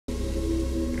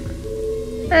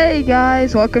Hey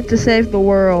guys, welcome to Save the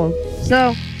World.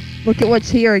 So, look at what's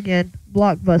here again.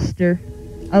 Blockbuster.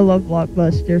 I love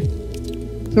Blockbuster.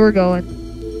 So we're going.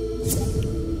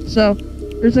 So,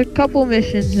 there's a couple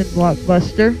missions in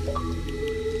Blockbuster.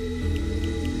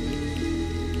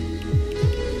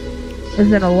 There's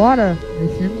been a lot of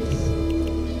missions.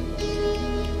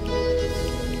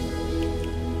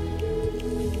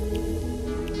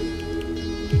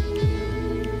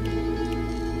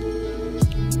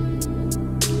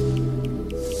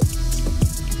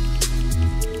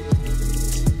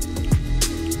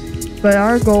 But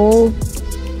our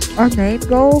main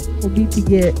goal will be to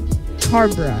get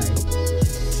CARBIDE.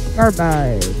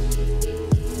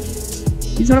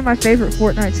 He's one of my favorite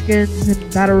Fortnite skins in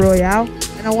Battle Royale,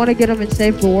 and I want to get him and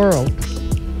save the world.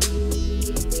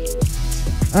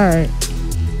 Alright.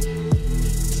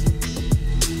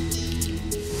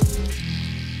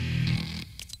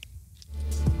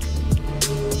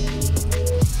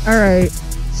 Alright,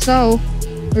 so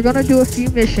we're gonna do a few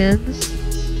missions.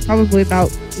 Probably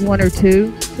about 1 or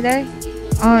 2 today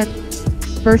on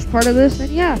first part of this, and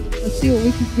yeah, let's see what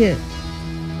we can get.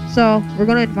 So we're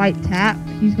gonna invite Tap.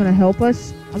 He's gonna help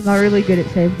us. I'm not really good at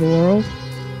Save the World.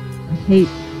 I hate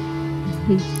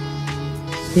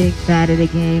being bad at a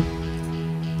game.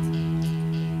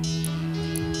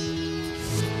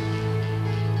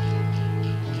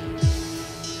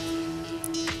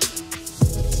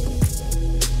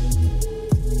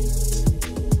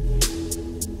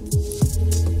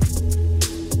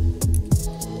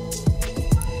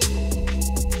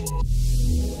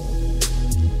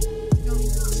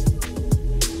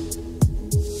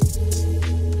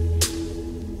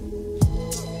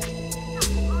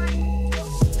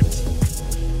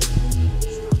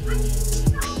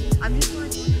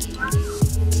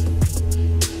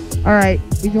 Alright,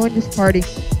 we joined this party.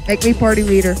 Make me party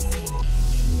leader.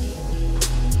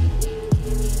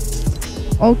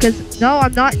 Oh, no,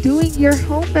 I'm not doing your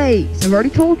home base. I've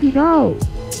already told you no.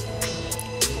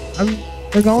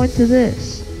 We're going to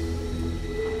this.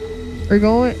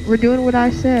 We're doing what I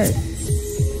said.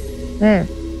 There.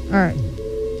 Alright.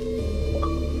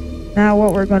 Now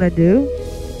what we're gonna do,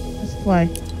 let's play.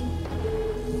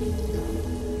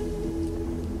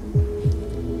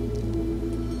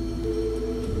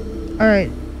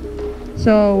 Alright,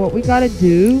 so what we gotta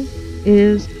do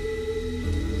is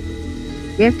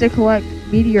we have to collect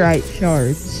meteorite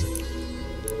shards.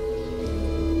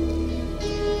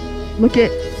 Look at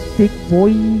Big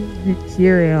Boy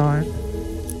Venturion.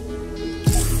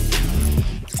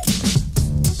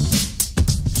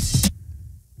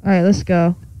 Alright, let's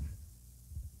go.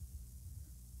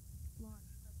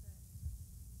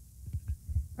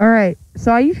 Alright,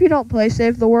 so I usually don't play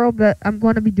Save the World, but I'm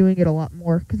going to be doing it a lot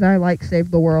more because I like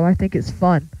Save the World. I think it's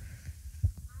fun.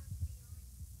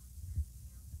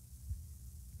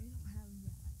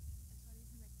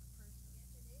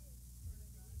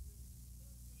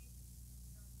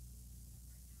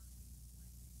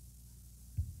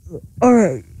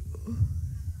 Alright.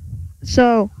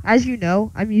 So, as you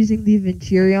know, I'm using the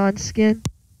Venturion skin.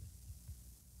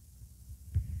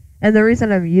 And the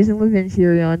reason I'm using the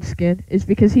Venturion skin is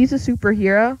because he's a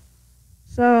superhero.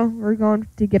 So, we're going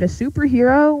to get a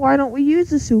superhero. Why don't we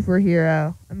use a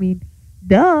superhero? I mean,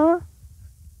 duh.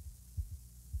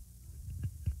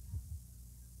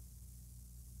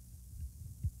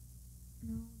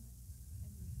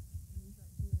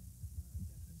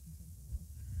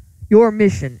 Your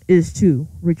mission is to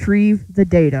retrieve the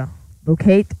data,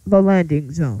 locate the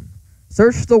landing zone,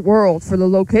 search the world for the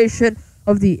location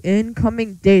of the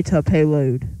incoming data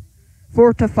payload,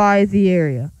 fortify the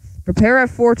area, prepare a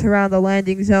fort around the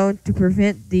landing zone to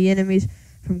prevent the enemies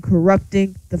from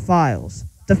corrupting the files,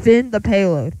 defend the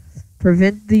payload,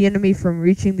 prevent the enemy from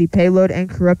reaching the payload and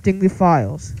corrupting the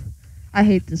files. I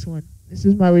hate this one. This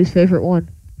is my least favorite one.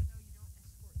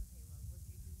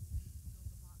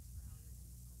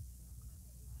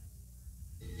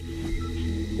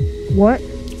 What?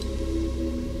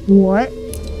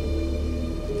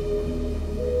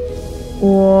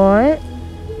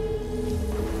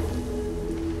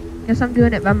 Guess I'm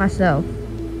doing it by myself.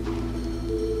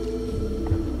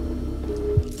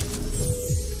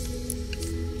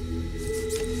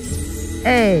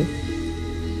 Hey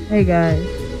guys.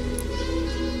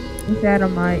 Is that a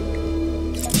mic?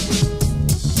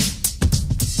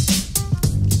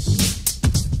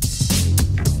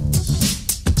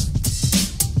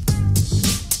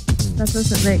 That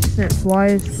doesn't make sense. Why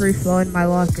is free flow in my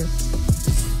locker?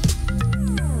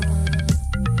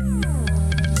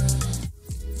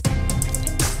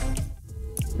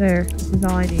 There, this is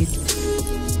all I need.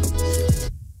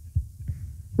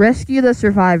 Rescue the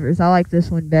survivors. I like this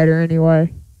one better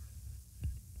anyway.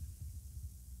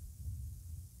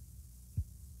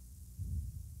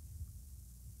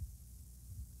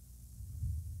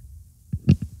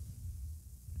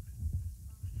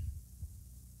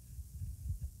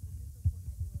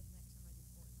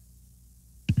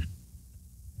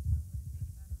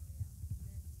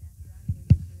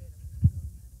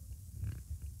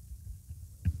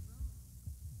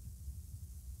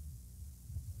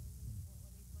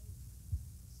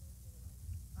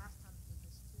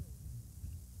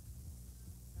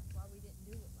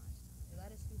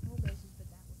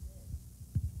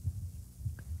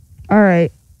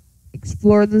 Alright.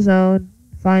 Explore the zone.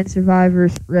 Find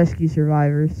survivors. Rescue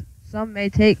survivors. Some may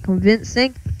take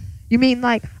convincing. You mean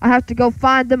like I have to go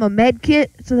find them a med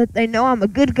kit so that they know I'm a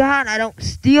good guy and I don't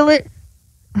steal it?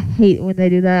 I hate when they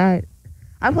do that.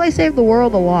 I play Save the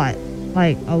World a lot.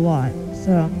 Like, a lot.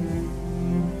 So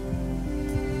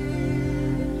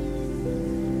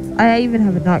I even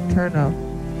have a Nocturno.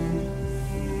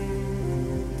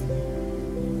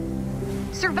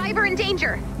 Survivor in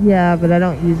danger. Yeah, but I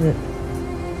don't use it.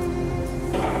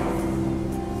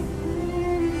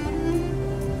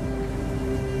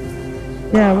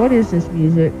 Yeah, what is this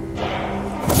music?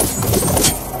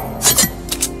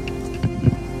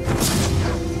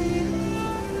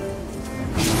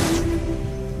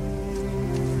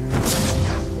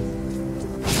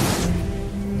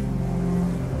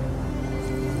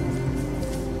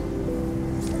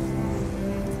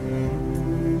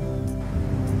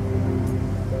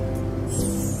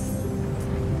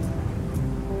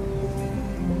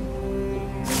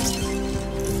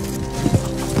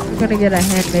 I'm gonna get a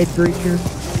handmade breacher.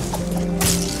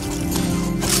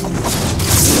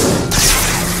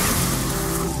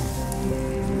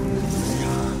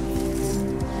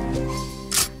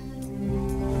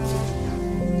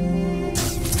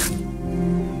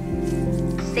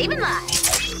 Saving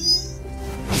lives.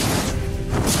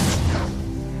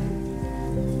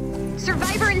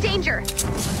 Survivor in danger.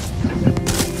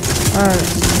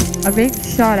 I'm being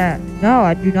shot at. No,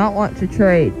 I do not want to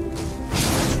trade.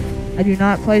 I do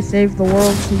not play Save the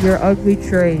World for your ugly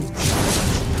trades.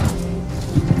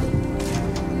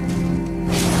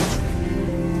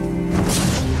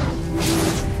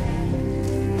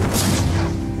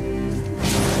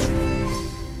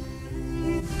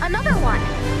 Another one.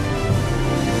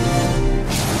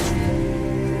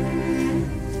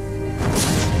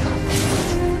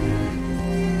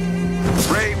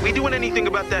 Ray, we doing anything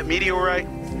about that meteorite?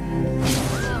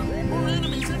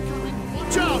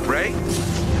 Ray?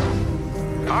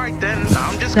 Alright then,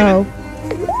 I'm just No.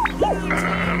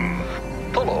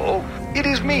 Hello, it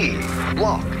is me,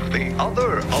 Block, the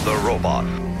other robot.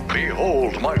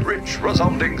 Behold my rich,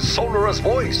 resounding, sonorous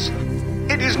voice.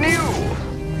 It is new.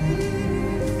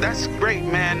 That's great,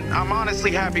 man. I'm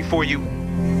honestly happy for you.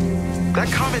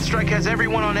 That comet strike has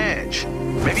everyone on edge.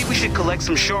 Maybe we should collect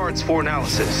some shards for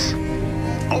analysis.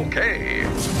 Okay.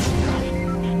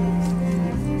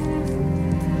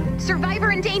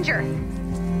 Survivor in danger.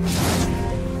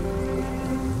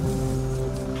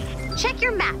 Check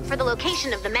your map for the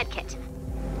location of the medkit.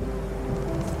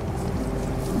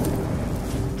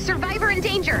 Survivor in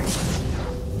danger.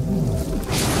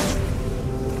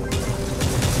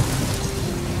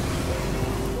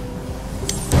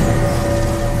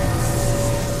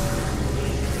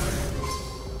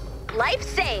 Life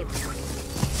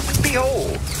saved.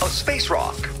 Behold, a space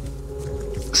rock.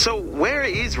 So, where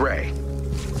is Ray?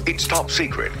 It's top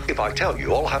secret. If I tell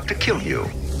you, I'll have to kill you.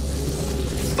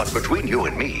 But between you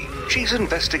and me, she's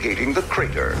investigating the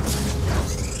crater.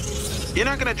 You're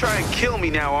not gonna try and kill me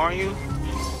now, are you?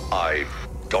 I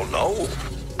don't know.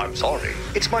 I'm sorry.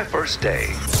 It's my first day.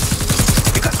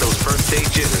 You got those first day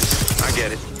jitters. I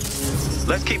get it.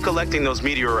 Let's keep collecting those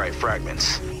meteorite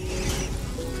fragments.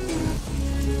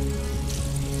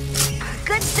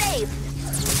 Good save.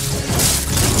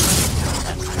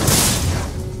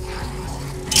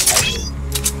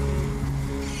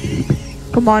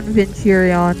 Come on,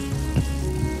 Venturion.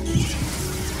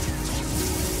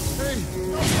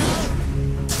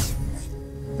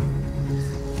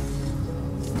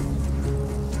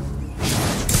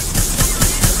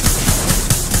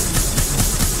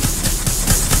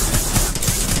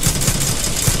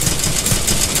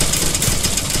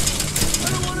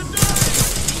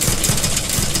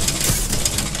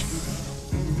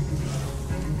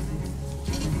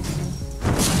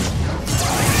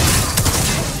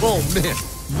 Oh man,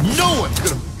 no one's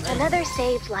gonna... Another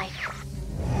saved life.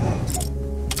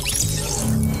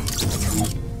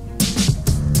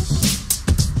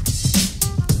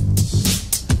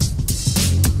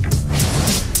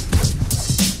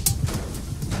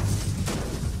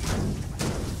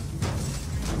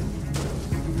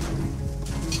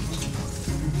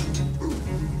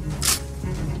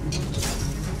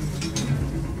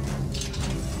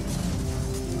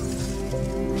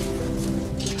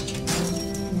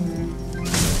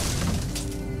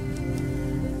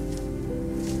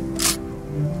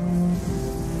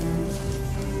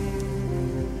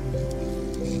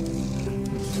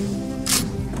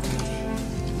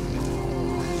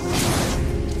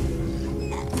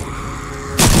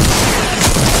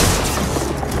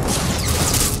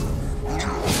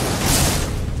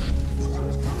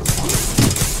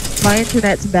 My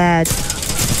internet's bad.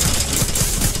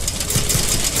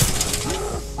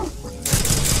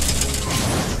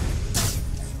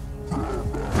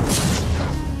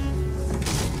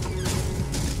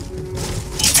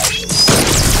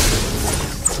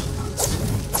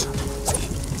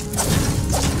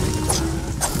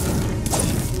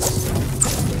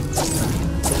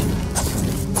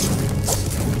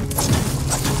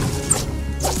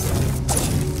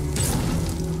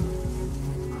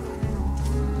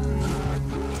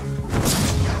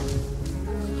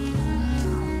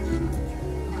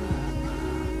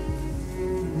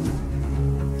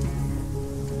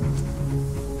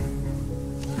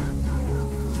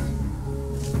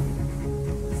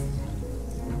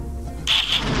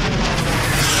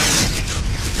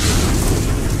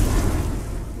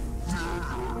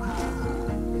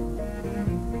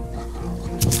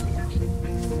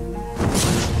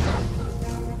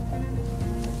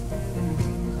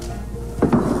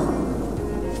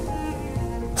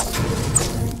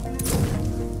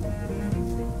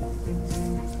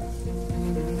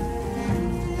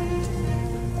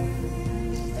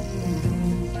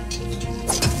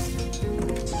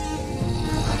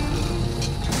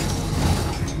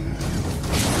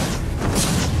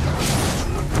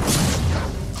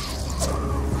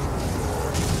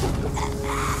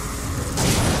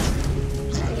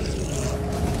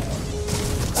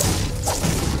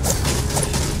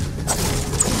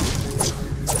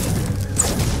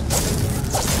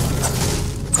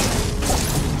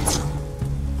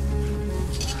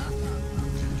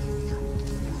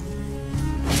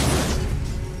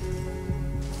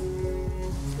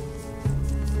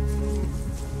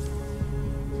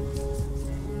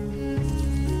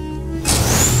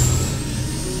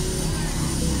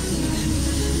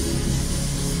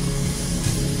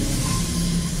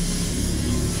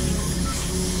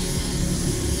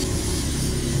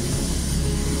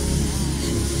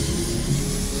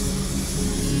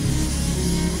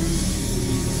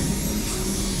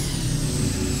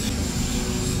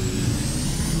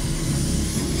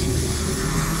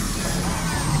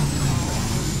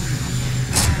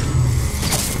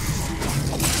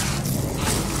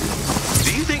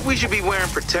 should be wearing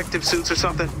protective suits or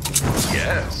something?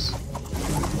 Yes,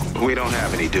 We don't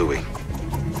have any, do we?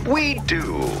 we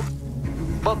do.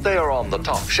 But they are on the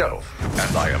top shelf,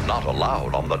 and I am not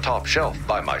allowed on the top shelf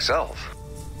by myself.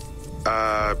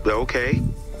 Okay.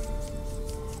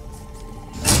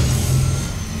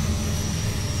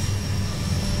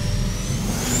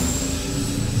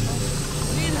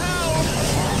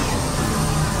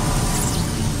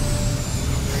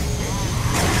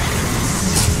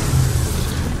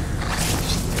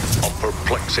 A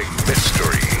perplexing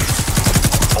mystery.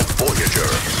 A voyager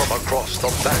from across the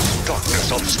vast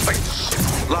darkness of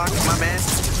space. Locke, my man,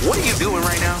 what are you doing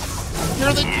right now?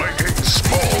 Making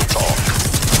small talk.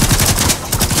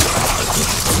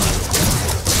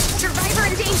 Survivor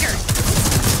in danger.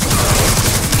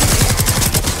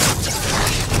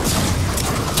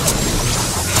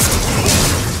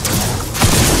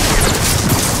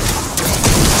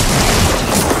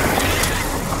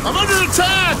 I'm under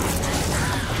attack!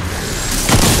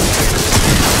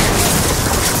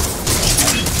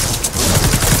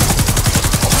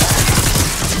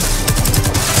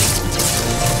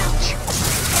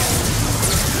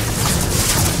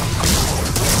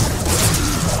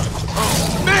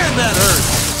 Oh, man, that hurt!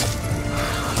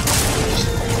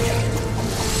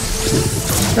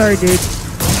 Sorry, dude.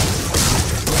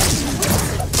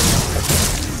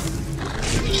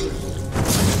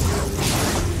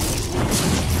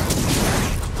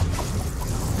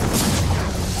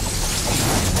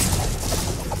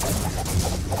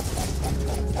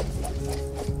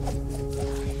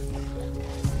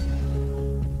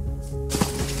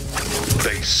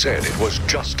 They said it was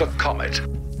just a comet.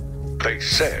 They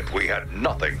said we had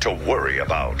nothing to worry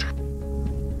about.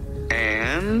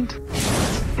 And?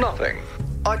 Nothing.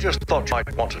 I just thought you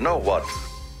might want to know what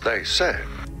they said.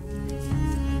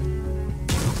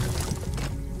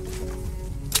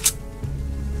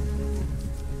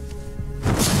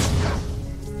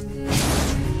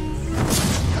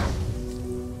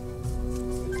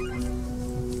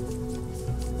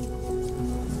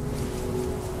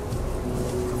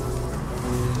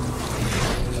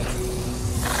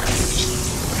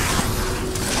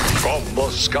 From the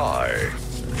sky,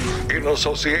 in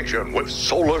association with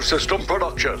Solar System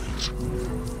Productions,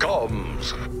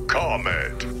 comes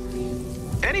Comet.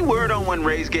 Any word on when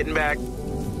Ray's getting back?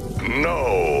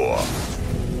 No.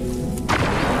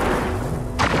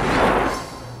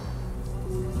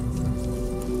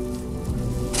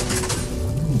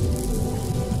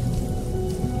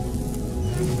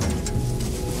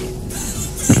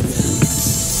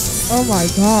 Oh my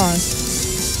gosh.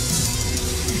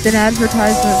 It's an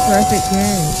advertisement for Epic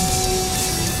Games.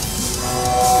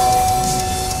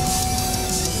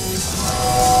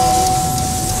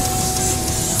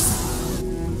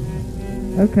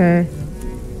 Okay.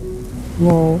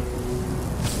 Lol.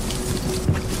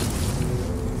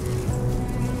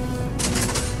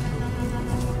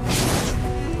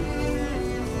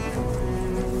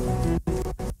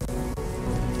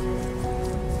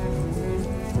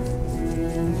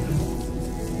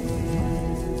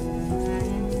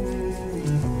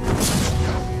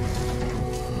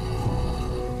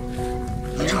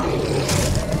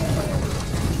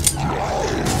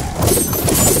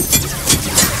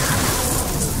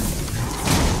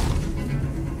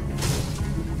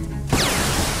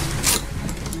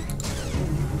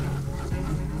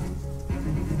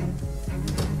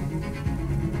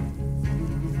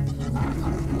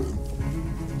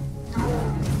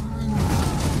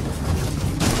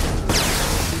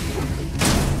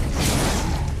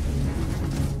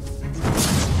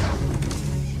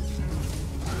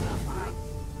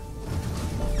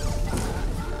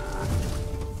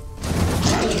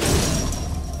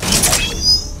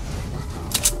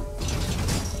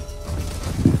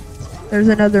 There's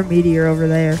another meteor over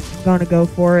there. I'm gonna go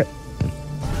for it.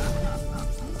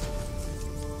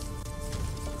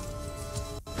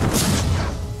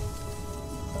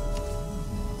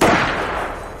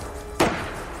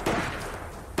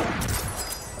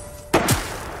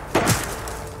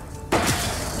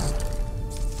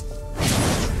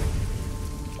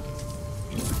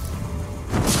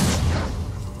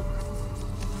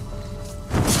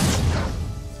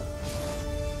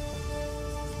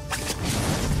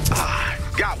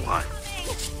 Got one.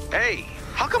 Hey,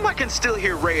 how come I can still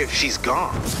hear Ray if she's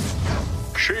gone?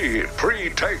 She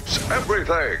pre-tapes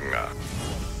everything.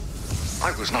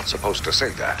 I was not supposed to say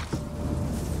that.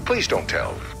 Please don't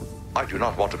tell. I do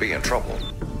not want to be in trouble.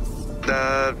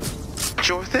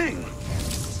 Sure thing.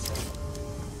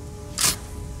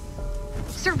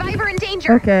 Survivor in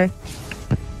danger. Okay.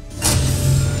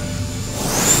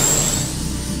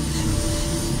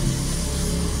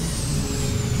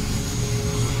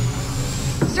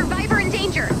 Survivor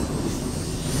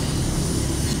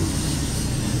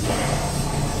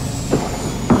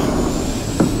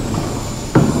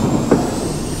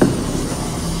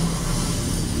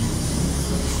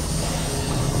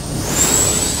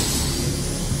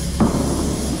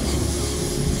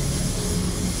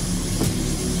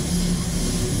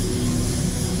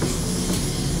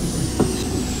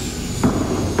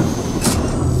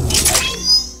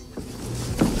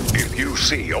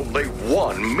see only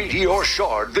one meteor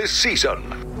shard this season.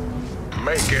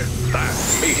 Make it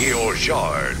that meteor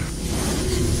shard.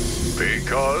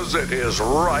 Because it is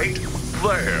right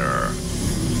there.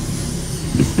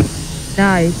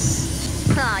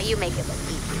 Nice. Aw, you make it look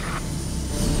easy.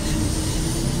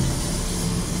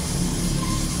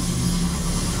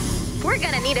 We're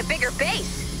gonna need a bigger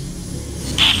base.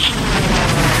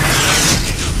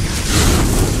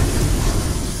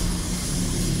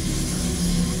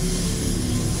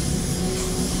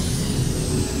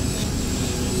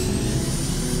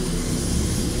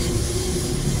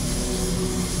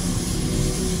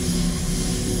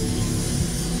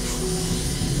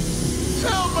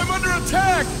 Help! I'm under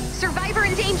attack! Survivor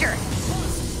in danger.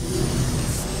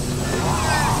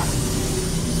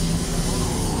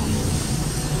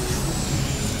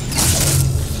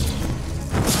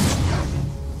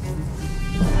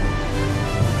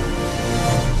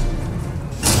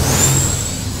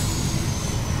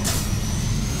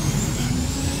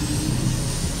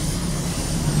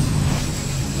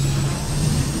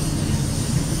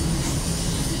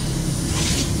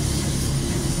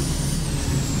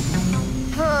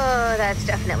 Oh, that's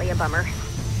definitely a bummer.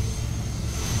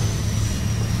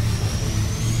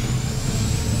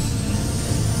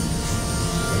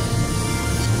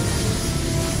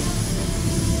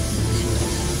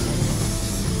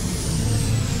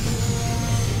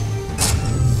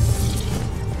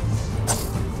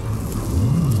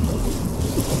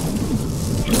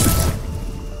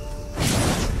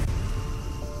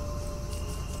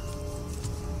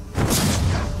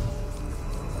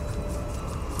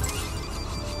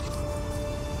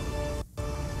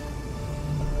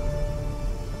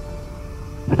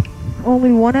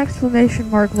 Only one exclamation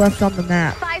mark left on the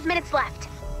map. 5 minutes left.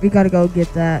 We gotta go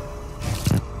get that.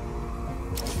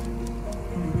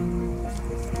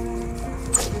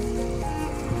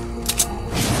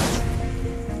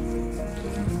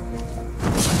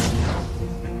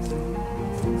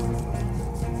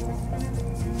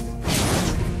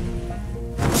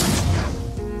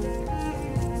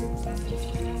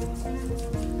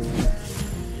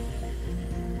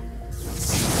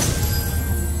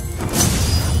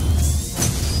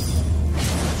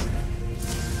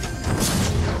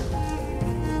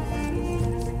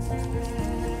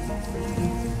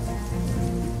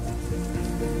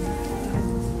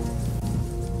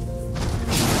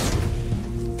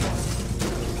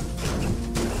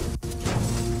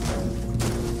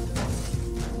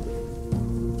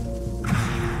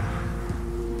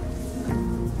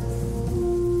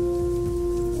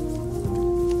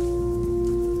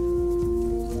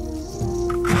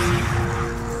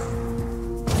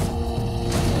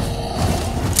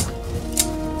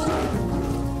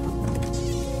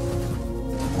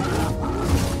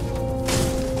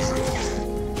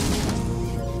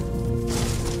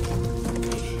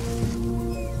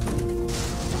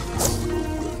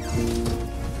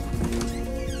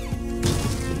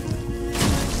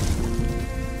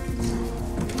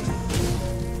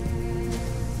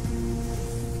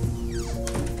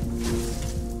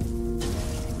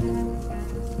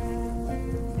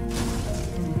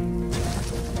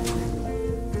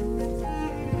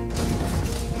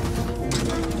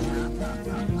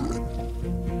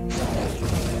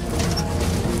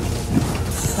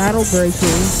 Battle breakers.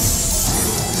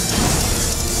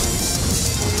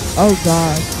 Oh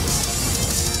god.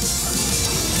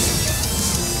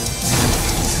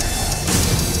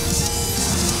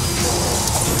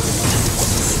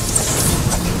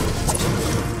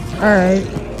 Alright.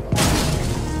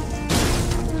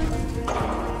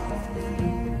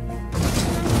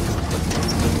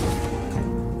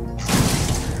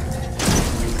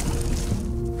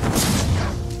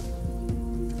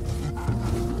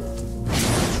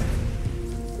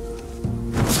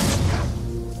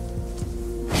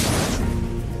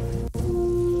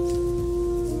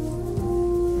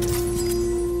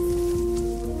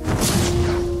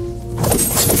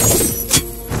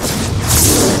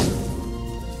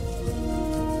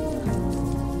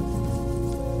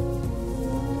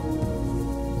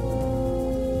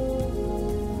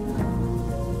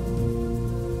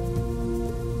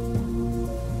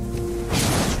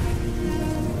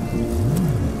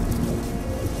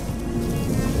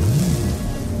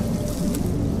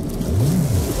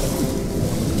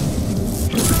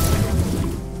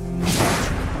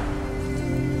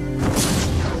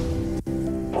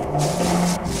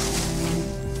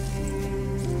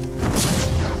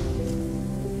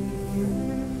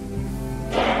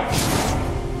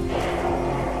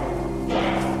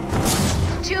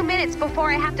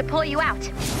 Before I have to pull you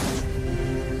out.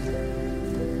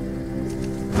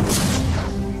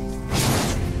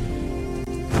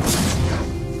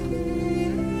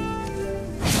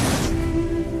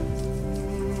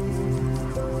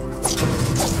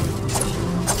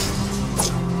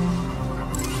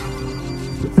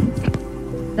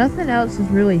 Nothing else is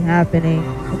really happening.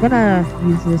 I'm gonna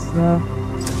use this though.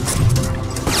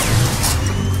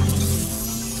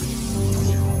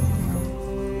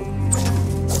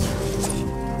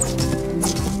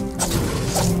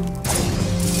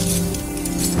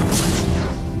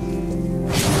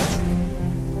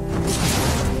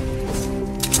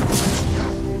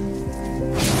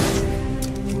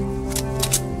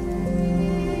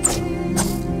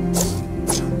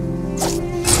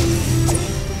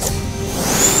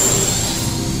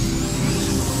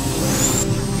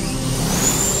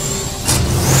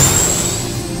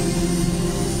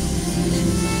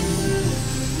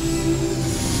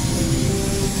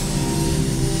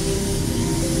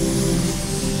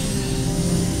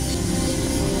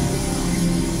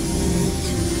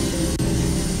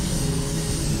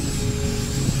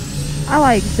 I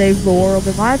like Save the World.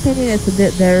 In my opinion, it's a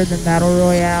bit better than Battle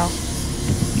Royale.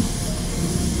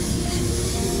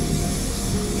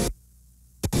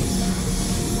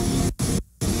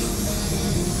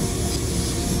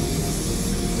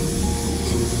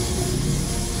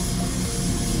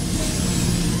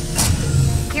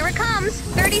 Here it comes.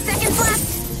 30 seconds left.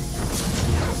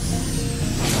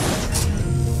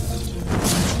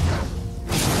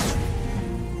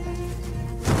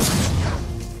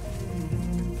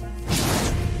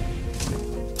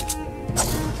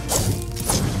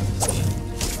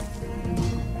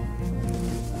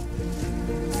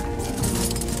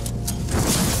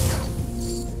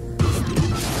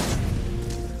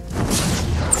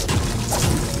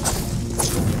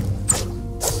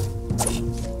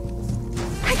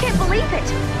 I can't believe it.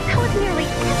 That was nearly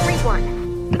everyone.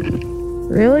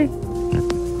 Really?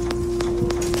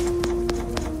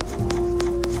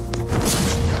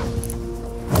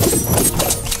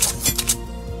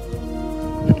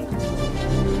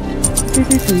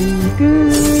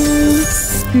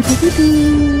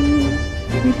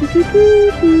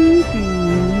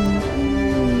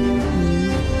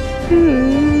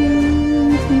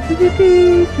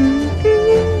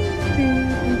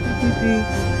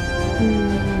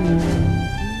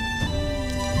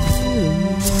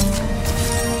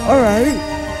 All right.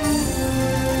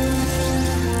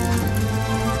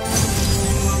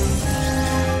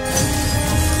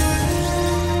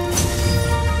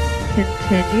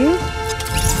 Continue.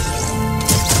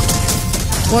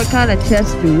 What kind of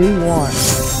chest do we want?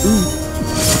 Ooh.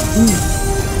 Ooh.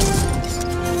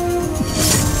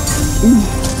 Ooh.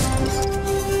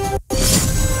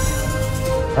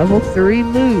 Level 3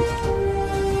 loot.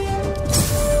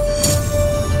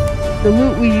 The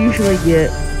loot we usually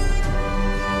get.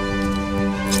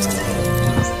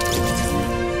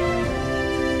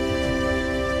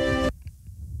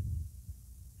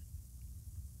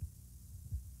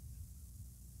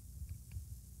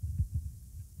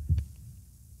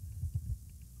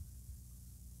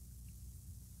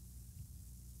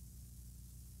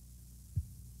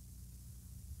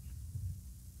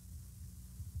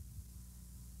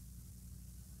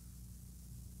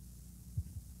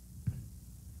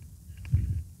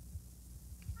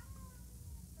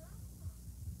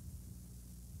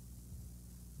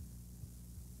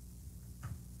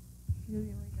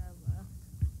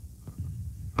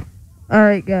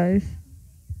 Alright, guys.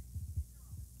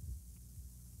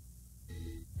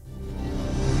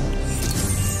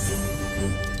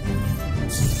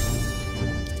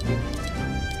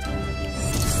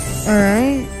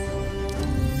 Alright.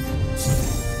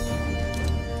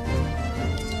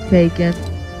 Bacon.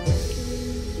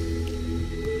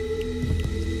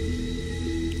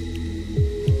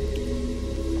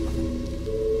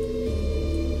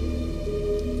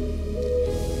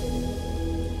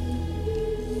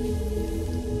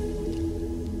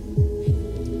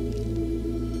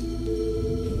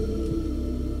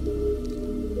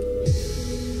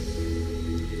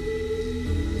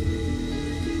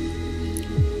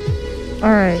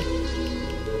 Alright.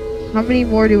 How many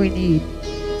more do we need?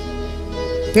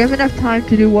 We have enough time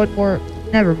to do one more.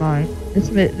 Never mind. This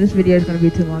video is going to be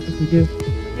too long if we do.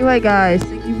 Anyway, guys,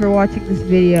 thank you for watching this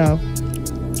video.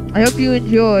 I hope you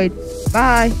enjoyed.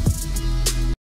 Bye.